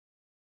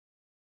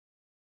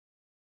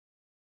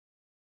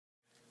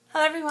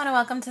Hello everyone and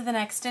welcome to the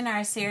next in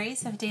our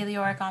series of Daily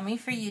Origami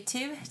for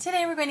YouTube.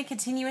 Today we're going to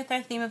continue with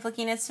our theme of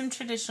looking at some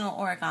traditional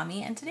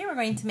origami, and today we're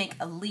going to make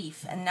a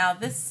leaf. And now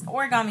this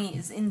origami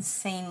is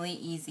insanely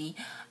easy.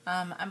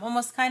 I'm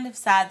almost kind of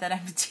sad that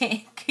I'm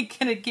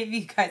going to give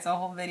you guys a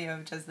whole video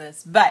of just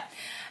this, but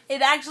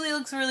it actually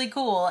looks really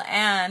cool,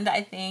 and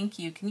I think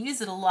you can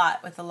use it a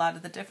lot with a lot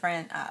of the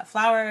different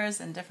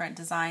flowers and different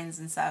designs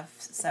and stuff,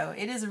 so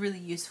it is a really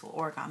useful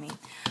origami.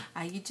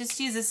 You just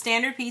use a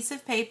standard piece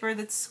of paper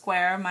that's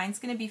square. Mine's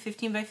going to be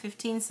 15 by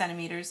 15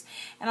 centimeters,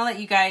 and I'll let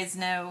you guys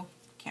know,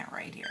 can't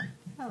write here,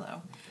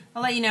 hello.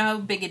 I'll let you know how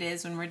big it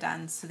is when we're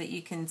done so that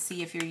you can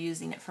see if you're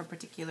using it for a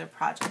particular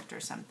project or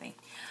something.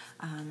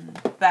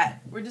 But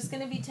we're just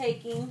going to be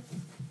taking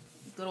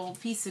a little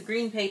piece of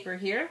green paper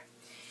here,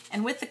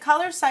 and with the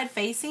color side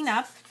facing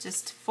up,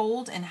 just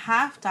fold in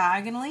half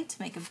diagonally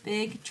to make a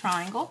big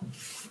triangle.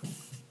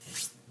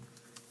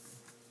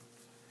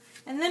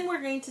 And then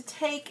we're going to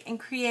take and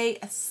create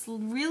a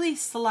really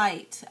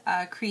slight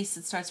crease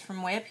that starts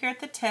from way up here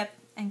at the tip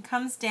and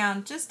comes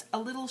down just a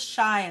little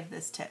shy of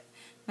this tip,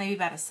 maybe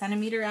about 1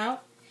 centimeter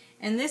out.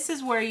 And this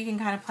is where you can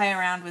kind of play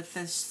around with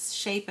the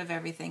shape of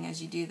everything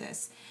as you do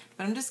this.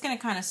 But I'm just going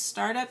to kind of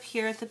start up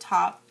here at the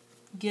top,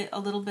 get a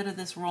little bit of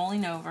this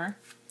rolling over.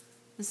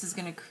 This is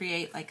going to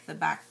create like the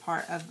back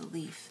part of the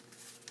leaf.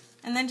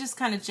 And then just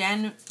kind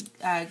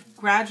of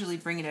gradually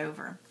bring it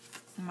over.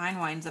 Mine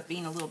winds up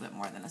being a little bit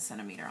more than 1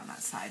 centimeter on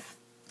that side.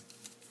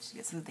 So you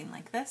get something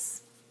like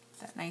this.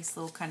 That nice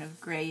little kind of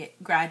gray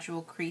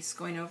gradual crease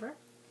going over.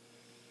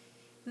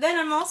 Then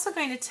I'm also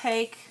going to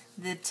take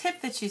the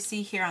tip that you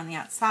see here on the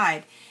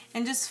outside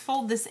and just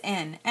fold this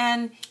in.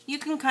 And you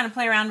can kind of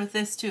play around with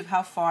this too, of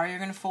how far you're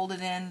going to fold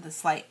it in, the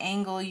slight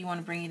angle you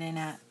want to bring it in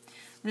at.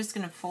 I'm just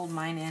going to fold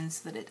mine in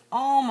so that it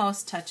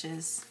almost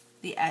touches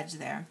the edge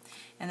there.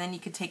 And then you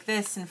could take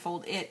this and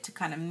fold it to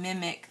kind of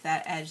mimic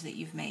that edge that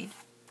you've made.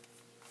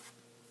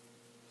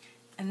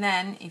 And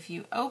then if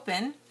you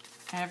open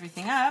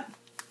everything up,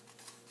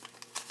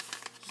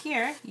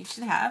 here you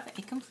should have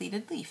a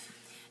completed leaf.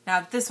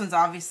 Now this one's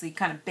obviously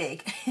kind of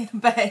big,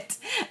 but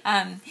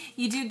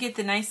you do get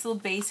the nice little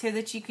base here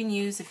that you can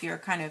use if you're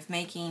kind of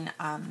making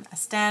a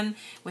stem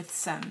with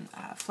some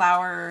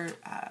floral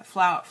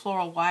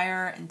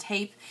wire and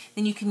tape.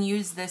 Then you can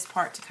use this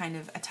part to kind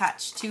of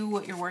attach to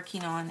what you're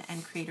working on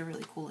and create a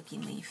really cool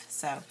looking leaf.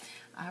 So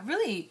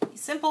really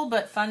simple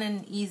but fun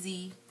and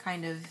easy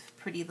kind of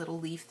pretty little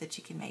leaf that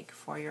you can make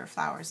for your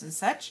flowers and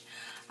such.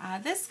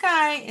 This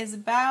guy is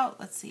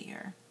about, let's see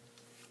here,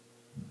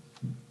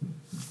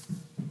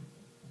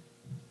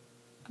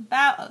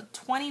 about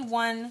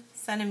 21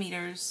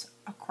 centimeters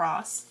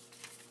across,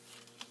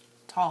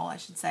 tall I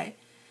should say,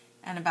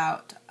 and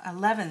about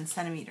 11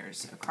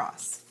 centimeters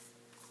across.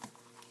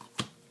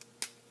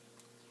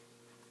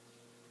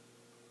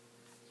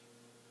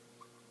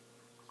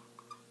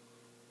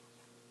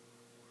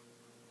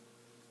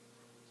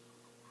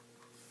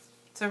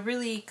 It's a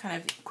really kind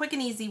of quick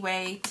and easy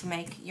way to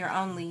make your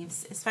own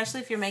leaves,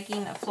 especially if you're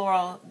making a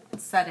floral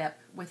setup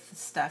with the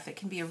stuff. It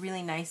can be a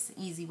really nice,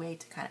 easy way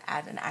to kind of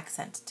add an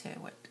accent to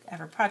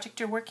whatever project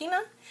you're working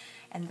on.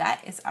 And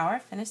that is our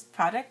finished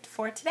product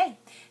for today.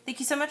 Thank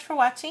you so much for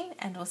watching,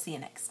 and we'll see you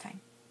next time.